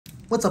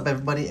What's up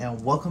everybody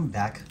and welcome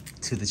back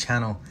to the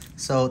channel.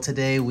 So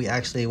today we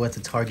actually went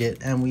to Target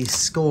and we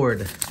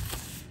scored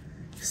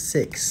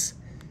 6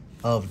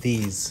 of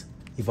these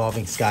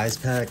Evolving Skies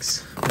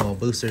packs, well,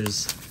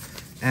 boosters,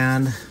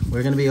 and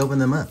we're gonna be opening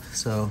them up.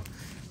 So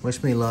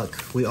wish me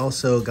luck. We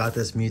also got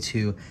this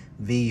Mewtwo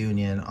V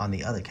Union on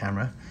the other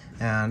camera,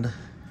 and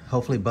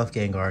hopefully Buff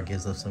Gengar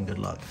gives us some good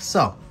luck.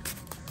 So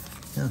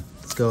yeah,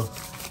 let's go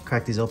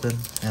crack these open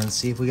and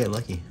see if we get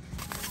lucky.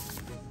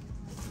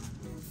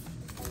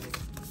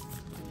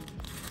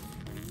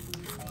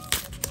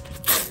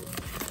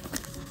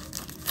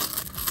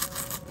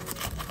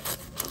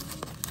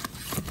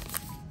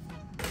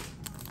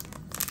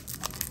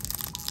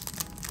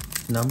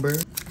 Number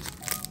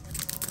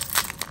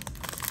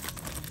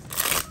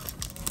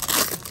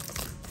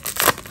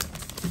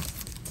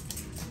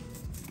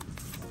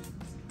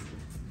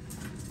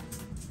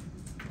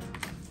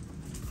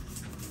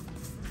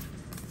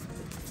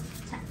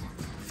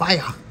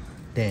fire.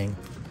 Dang.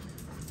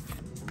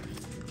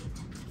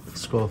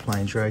 Scroll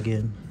Flying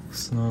Dragon,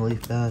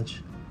 Snowleaf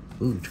Badge,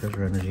 ooh,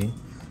 Treasure Energy,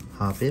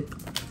 Hoppip,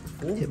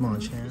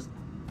 Hitmonchan.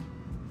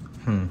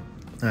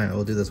 Alright,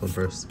 we'll do this one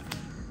first.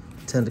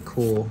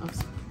 Tentacool,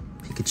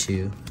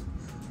 Pikachu,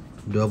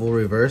 double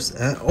reverse,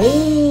 and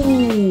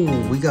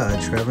oh, we got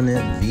a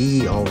Trevenant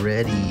V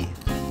already.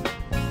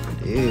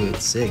 Dude,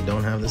 sick.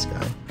 Don't have this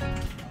guy.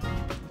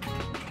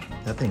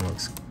 That thing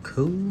looks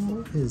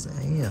cool as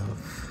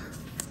AF.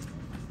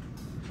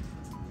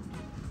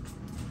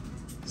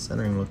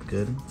 Centering looked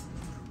good.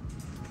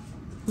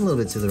 A little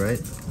bit to the right.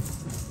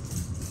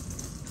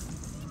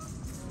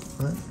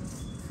 What?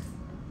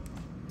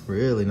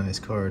 Really nice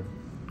card.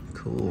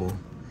 Cool.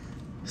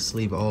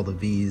 Sleeve all the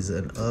V's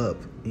and up.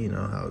 You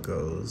know how it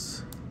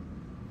goes.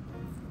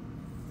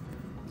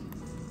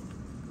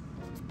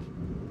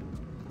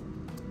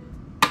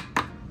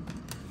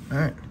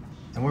 Alright,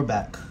 and we're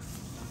back.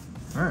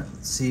 Alright,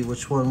 let's see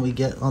which one we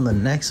get on the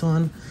next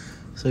one.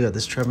 So we got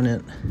this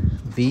Trevenant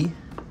V.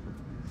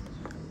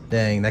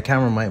 Dang, that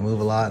camera might move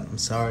a lot. I'm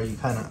sorry, you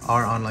kind of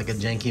are on like a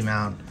janky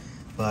mount,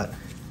 but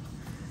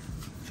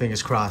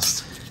fingers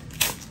crossed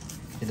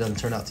it doesn't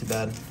turn out too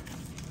bad.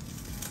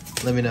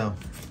 Let me know.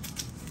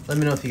 Let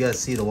me know if you guys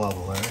see the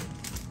wobble, alright?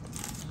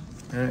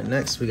 Alright,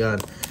 next we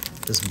got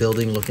this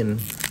building looking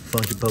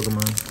funky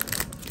Pokemon.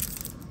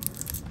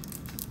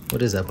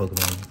 What is that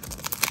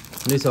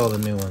Pokemon? I'm new to all the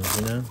new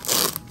ones, you know?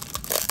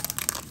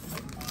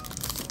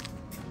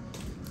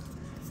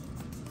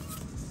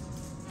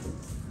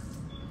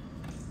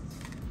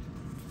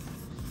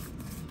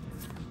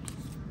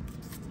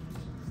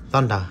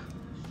 Thunder.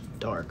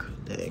 Dark.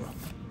 Dang.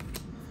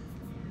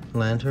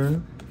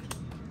 Lantern.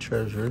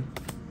 Treasure.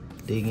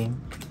 Digging.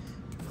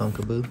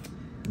 Pumpkaboo.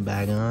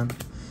 Bagon.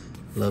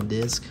 Love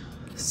Disc.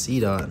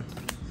 Seedot.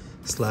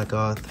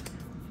 Slackoth.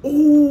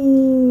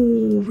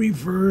 Ooh!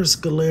 Reverse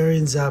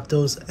Galarian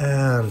Zapdos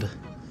and...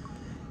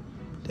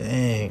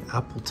 Dang.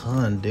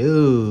 Appleton.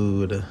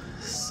 Dude.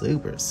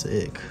 Super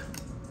sick.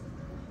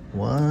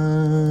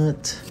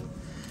 What?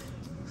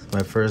 It's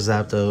my first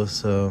Zapdos,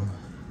 so...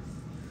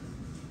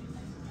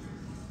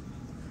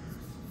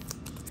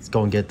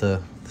 Go and get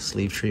the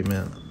sleeve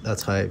treatment.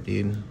 That's hype,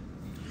 dude.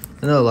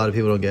 I know a lot of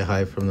people don't get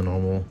hype from the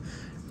normal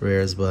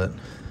rares, but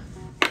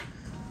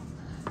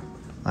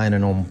I ain't a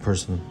normal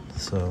person,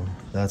 so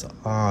that's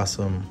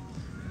awesome.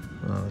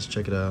 Let's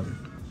check it out.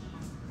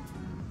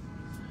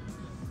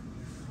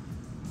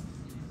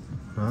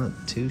 Not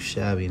too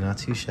shabby, not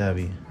too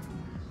shabby.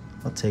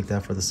 I'll take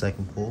that for the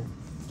second pull.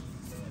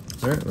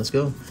 All right, let's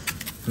go.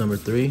 Number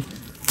 3.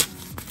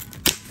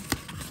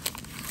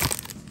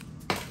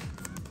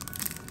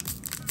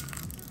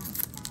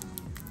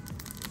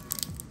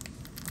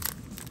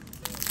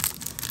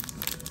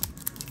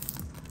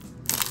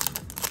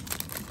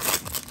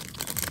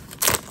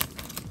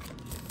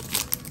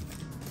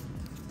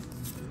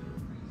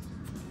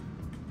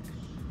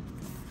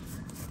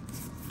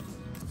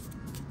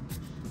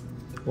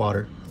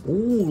 Water.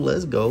 Ooh,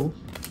 let's go.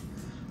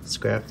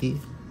 Scrafty.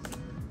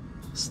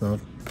 Snow.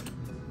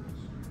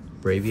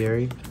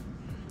 Braviary.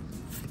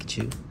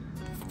 Pikachu.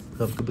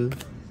 Pumpkaboo.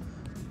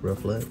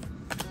 Rufflet.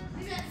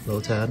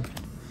 Lotad.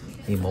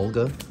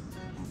 Emolga.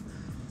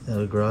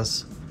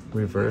 Eldegross.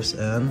 Reverse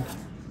and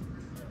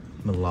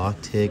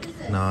Maloctic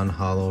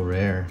non-hollow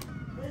rare.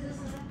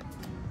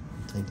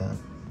 Take that.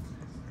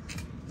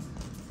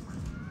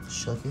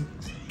 Shucky.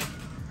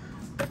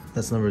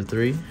 That's number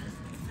 3.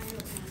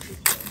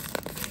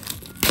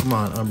 Come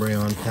on,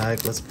 Umbreon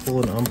pack. Let's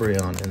pull an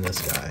Umbreon in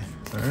this guy.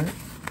 Alright?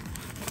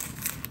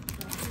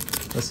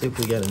 Let's see if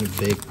we get any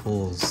big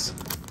pulls.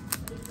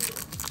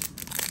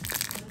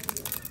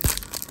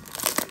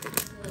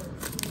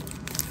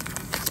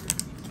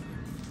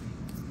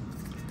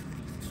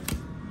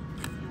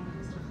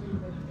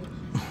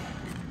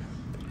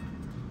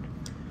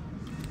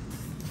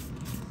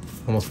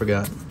 Almost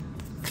forgot.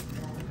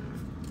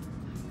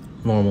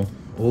 Normal.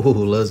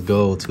 Ooh, let's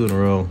go. 2 in a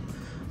row.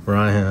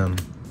 Rhyham.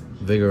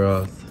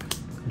 Vigoroth,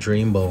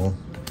 Dream Ball,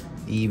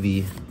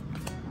 Eevee,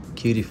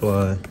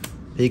 Cutiefly,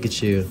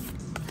 Pikachu,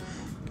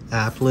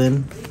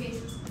 Applin,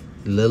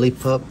 Lily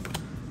Pup,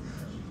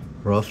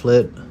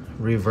 Rufflet,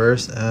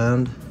 Reverse,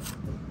 and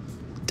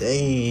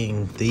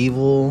dang,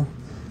 Thievul,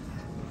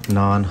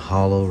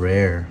 non-hollow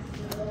rare.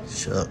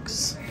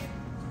 Shucks.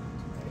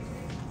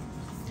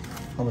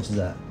 How much is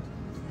that?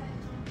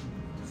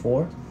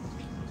 4?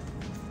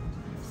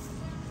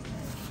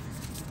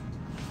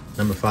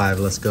 Number 5,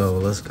 let's go,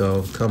 let's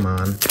go. Come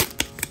on.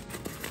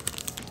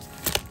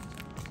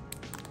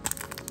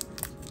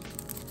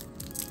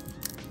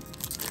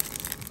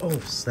 Oh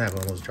snap, I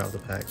almost dropped the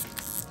pack.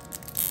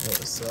 Oh,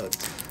 it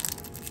sucked.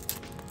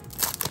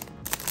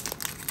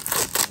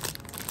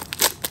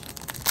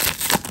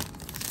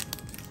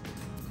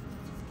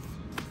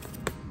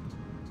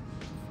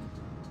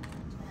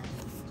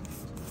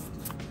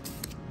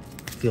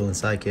 Feeling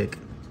psychic.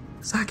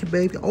 Psychic,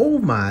 baby. Oh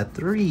my,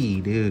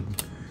 3, dude.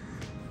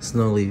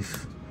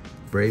 Snowleaf,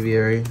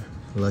 Braviary,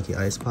 Lucky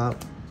Ice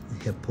Pop,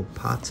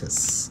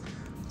 Hippopotamus,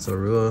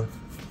 Zorua,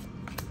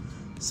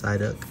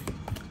 Psyduck,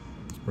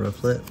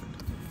 Rufflet,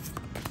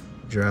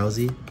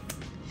 Drowsy,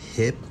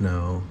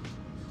 Hypno,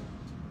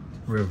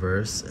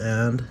 Reverse,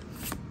 and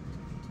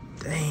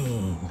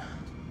dang,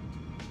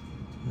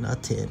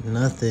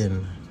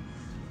 nothing,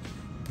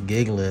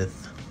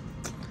 Gigalith,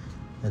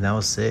 and that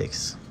was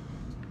 6.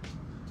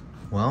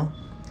 Well,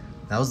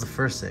 that was the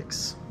first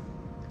 6.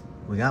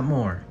 We got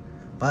more,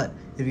 but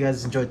if you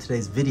guys enjoyed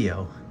today's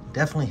video,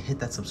 definitely hit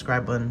that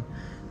subscribe button.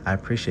 I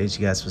appreciate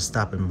you guys for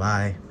stopping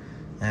by,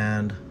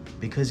 and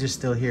because you're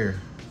still here,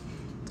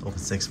 let's open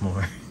 6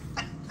 more.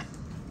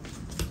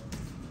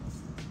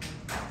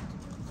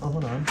 Oh,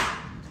 hold on.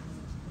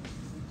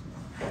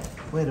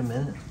 Wait a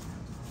minute.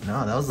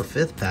 No, that was the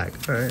 5th pack.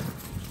 All right.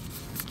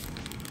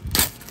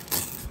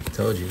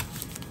 Told you.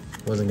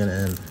 Wasn't gonna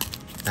end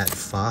at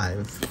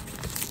 5.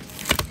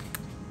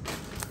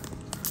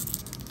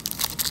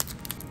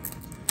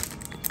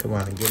 Come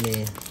on, give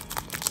me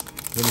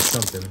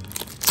something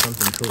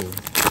cool.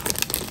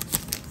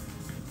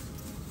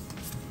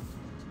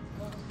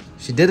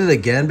 She did it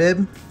again,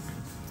 babe.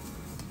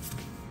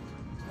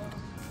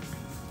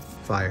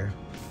 Fire.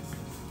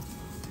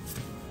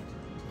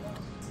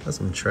 That's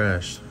some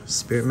trash.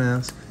 Spirit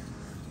Mask,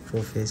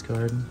 Full Face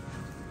Guard,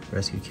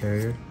 Rescue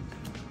Carrier,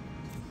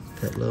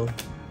 Petlo,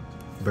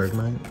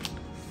 Bergmite,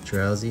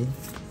 Drowsy,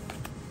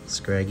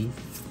 Scraggy,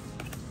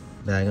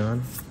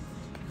 Bagon,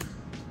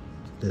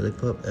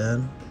 Lillipup,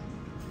 and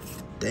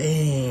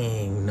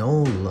dang,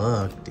 no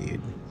luck,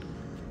 dude.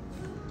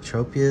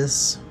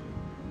 Tropius,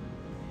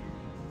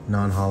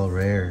 non-hollow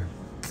rare.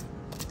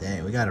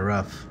 Dang, we got it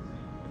rough.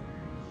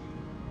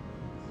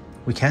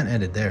 We can't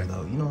end it there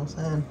though, you know what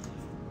I'm saying?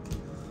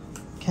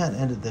 Can't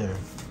end it there.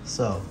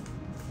 So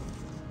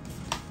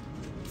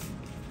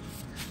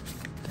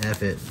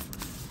F it.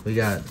 We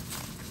got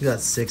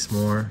 6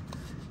 more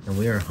and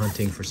we are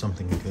hunting for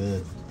something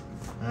good.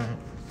 Alright.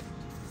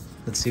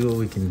 Let's see what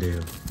we can do.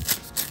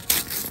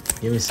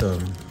 Give me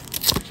some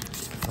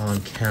on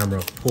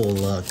camera pull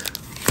luck.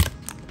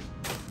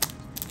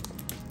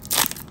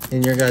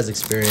 In your guys'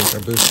 experience,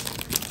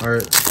 are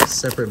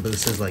separate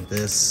boosters like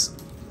this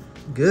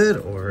good,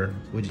 or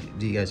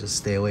do you guys just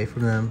stay away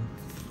from them?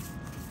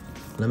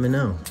 Let me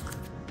know,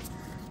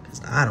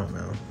 because I don't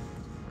know.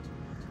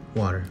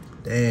 Water.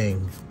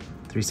 Dang.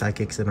 3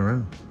 psychics in a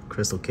row.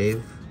 Crystal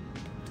Cave,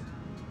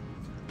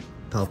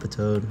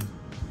 Palpitoad,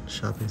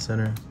 Shopping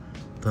Center,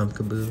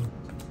 Pumpkaboo,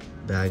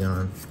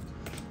 Bagon.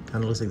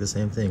 Kind of looks like the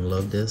same thing.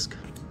 Love Disc,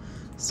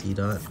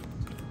 C-Dot,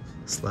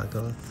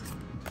 Slackoth.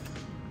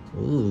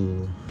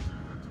 Ooh,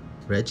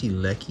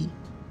 Regieleki.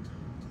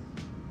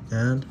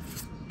 And,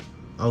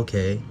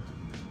 okay,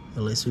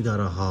 at least we got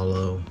a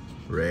hollow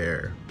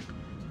rare.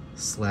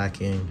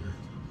 Slacking.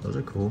 Those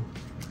are cool.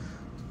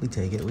 We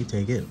take it, we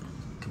take it.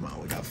 Come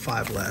on, we got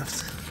 5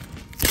 left.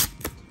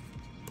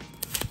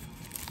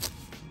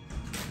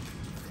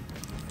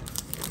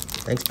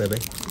 Thanks, baby.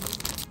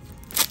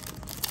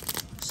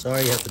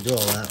 Sorry you have to do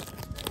all that.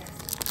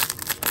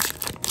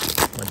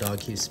 My dog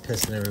keeps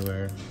pissing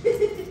everywhere.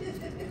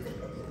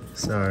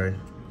 Sorry.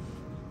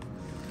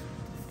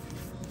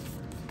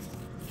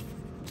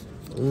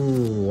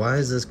 Ooh, why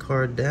is this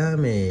card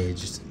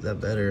damaged? Is that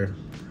better?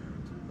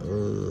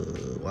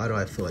 Why do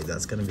I feel like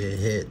that's gonna be a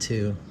hit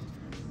too?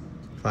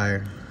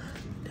 Fire.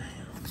 Damn.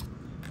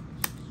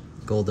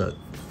 Golduck.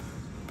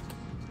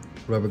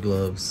 Rubber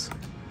Gloves.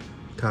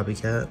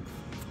 Copycat.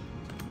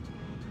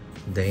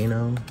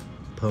 Dano.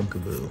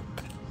 Pumpkaboo.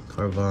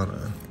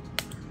 Carvana.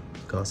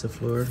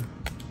 Gossifleur.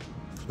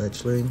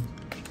 Fletchling.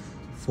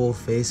 Full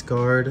Face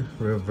Guard.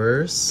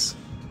 Reverse.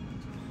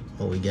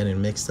 Oh, we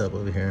getting mixed up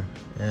over here.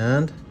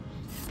 And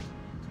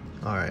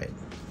alright.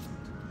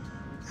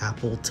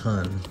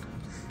 Appleton.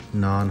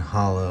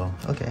 Non-hollow.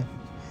 Okay.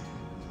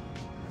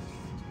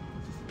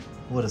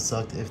 Would have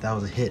sucked if that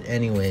was a hit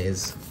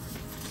anyways.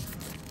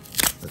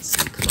 Let's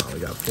see. Come on, we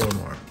got 4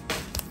 more.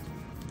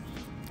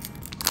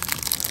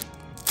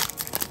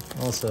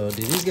 Also,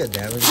 do these get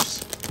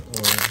damaged?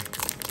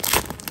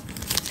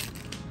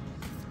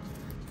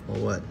 Or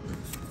what?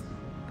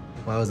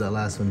 Why was that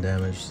last one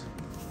damaged?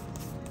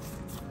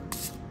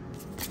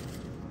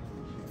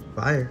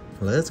 Fire.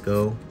 Let's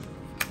go.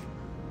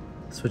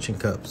 Switching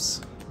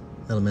cups.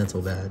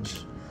 Elemental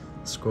badge.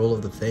 Scroll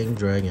of the Fanged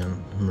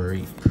Dragon.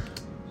 Mareep.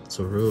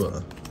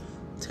 Zorua.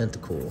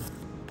 Tentacool.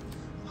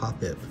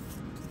 Hoppip.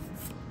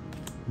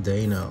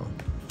 Dano.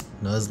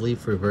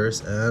 Nuzleaf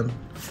reverse and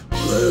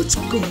let's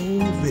go!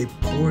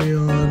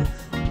 Vaporeon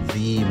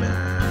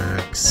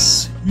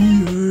VMAX.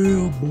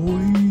 Yeah,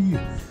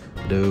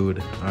 boy! Dude.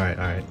 Alright,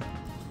 alright.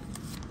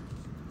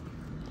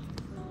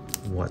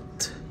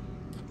 What?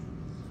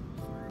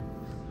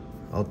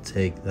 I'll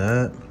take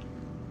that.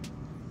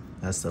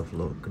 That stuff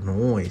look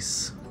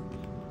nice.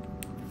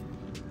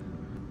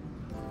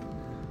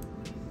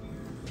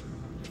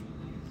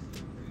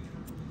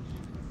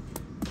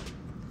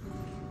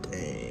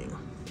 Dang.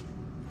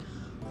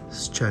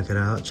 Let's check it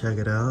out, check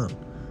it out.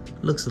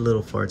 Looks a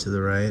little far to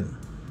the right.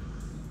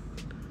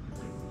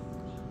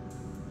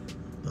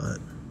 But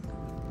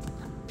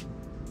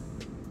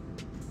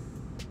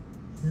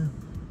yeah,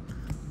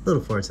 a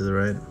little far to the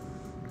right.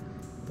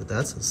 But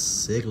that's a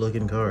sick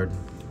looking card.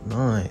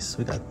 Nice.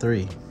 We got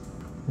three.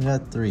 We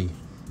got three.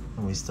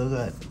 And we still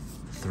got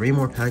 3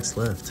 more packs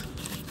left.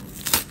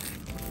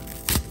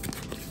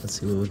 Let's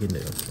see what we can do.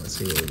 Let's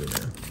see what we can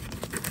do.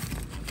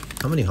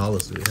 How many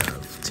holos do we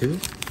have? 2?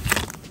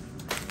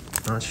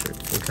 Not sure.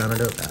 We'll count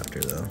it up after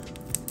though.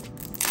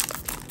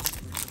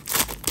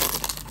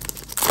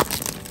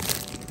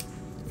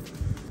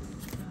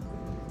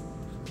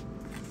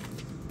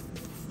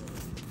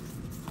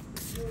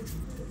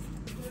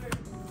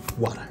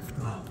 Water.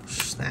 Oh,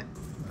 snap.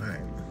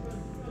 Alright.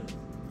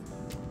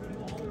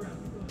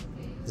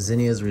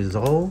 Zinnia's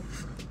Resolve.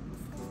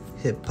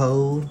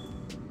 Hippo.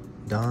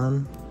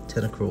 Don.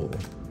 Tentacruel.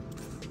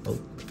 Oh,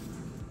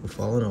 we're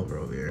falling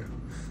over here.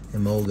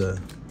 Emolga.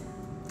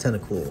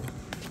 Tentacool.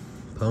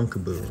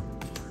 Pumpkaboo.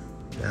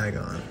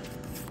 Dagon.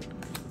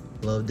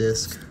 Love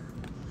Disc.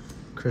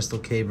 Crystal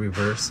Cave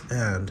Reverse.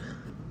 And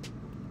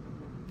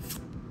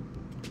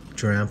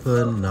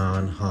Drampa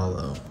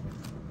non-hollow.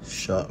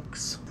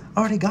 Shucks.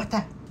 Already got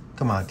that.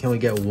 Come on, can we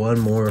get one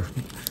more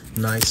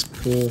nice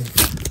pull?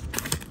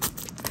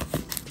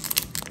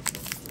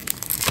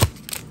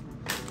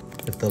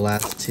 If the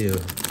last 2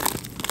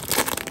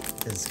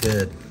 is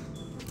good,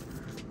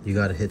 you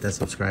gotta hit that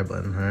subscribe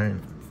button, alright?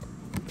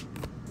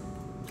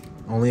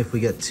 Only if we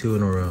get 2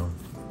 in a row.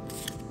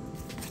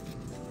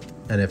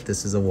 And if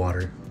this is a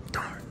water.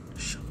 Darn,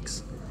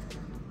 shucks.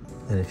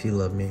 And if you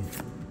love me.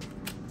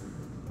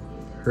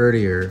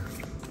 Herdier,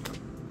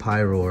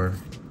 Pyroar,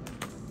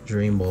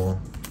 Dream Ball,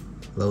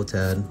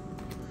 Lotad,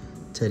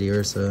 Teddy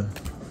Ursa,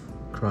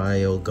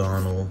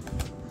 Cryogonal,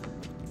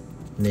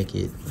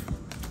 Nickit,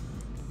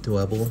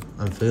 Dwebble,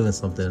 I'm feeling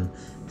something,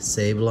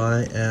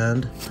 Sableye,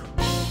 and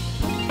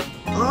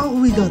oh,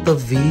 we got the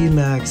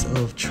VMAX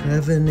of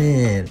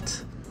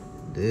Trevenant.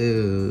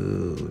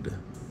 Dude,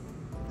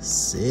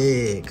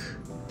 sick.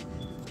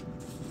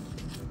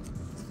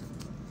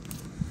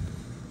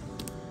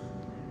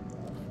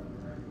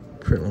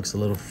 Print looks a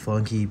little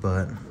funky,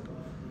 but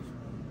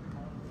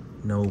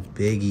no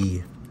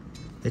biggie.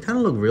 They kind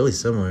of look really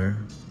similar.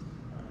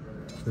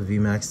 The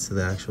VMAX to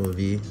the actual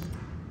V.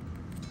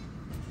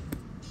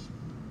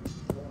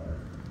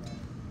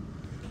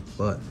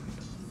 But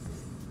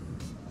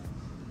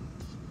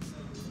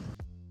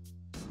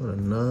what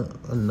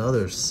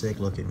another sick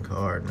looking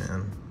card,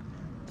 man.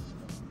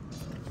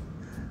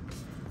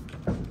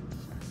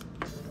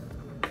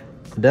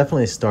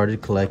 Definitely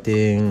started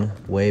collecting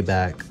way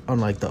back on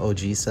like the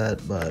OG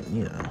set, but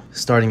you know,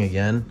 starting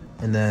again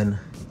and then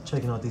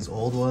checking out these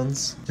old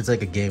ones, it's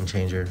like a game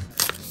changer.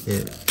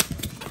 It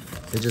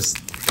just,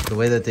 the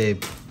way that they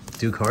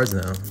do cards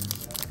now,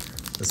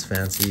 it's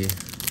fancy,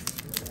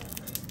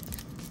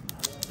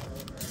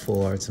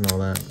 full arts and all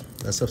that.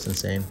 That stuff's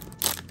insane.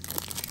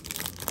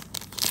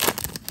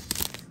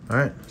 All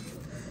right,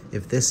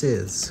 if this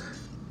is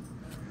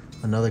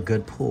another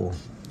good pull,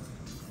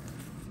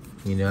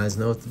 you guys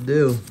know what to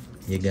do.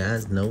 You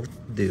guys know what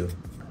to do.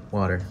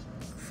 Water,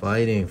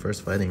 fighting,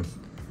 first fighting.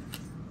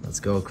 Let's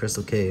go,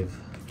 Crystal Cave.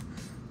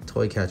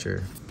 Toy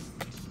Catcher,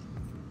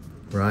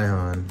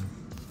 Raihan,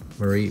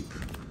 Mareep,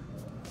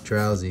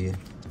 Drowsy,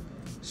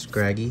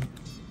 Scraggy,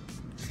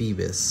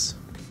 Phoebus,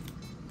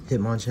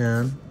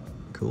 Hitmonchan,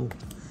 cool,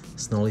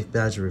 Snowleaf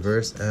Badge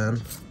Reverse,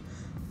 and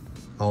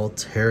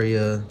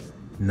Altaria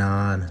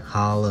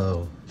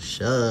non-hollow.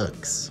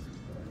 Shucks.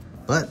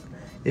 But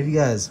if you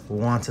guys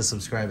want to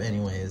subscribe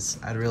anyways,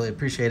 I'd really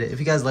appreciate it. If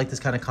you guys like this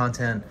kind of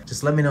content,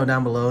 just let me know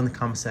down below in the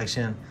comment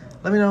section.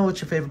 Let me know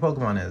what your favorite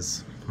Pokemon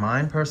is.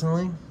 Mine,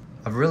 personally,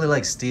 I've really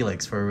liked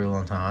Steelix for a really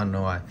long time. I don't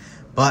know why.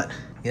 But,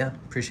 yeah,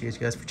 appreciate you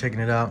guys for checking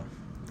it out.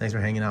 Thanks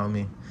for hanging out with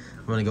me.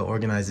 I'm going to go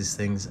organize these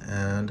things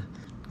and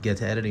get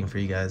to editing for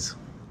you guys.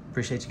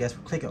 Appreciate you guys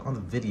for clicking on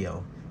the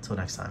video. Until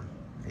next time,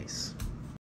 peace.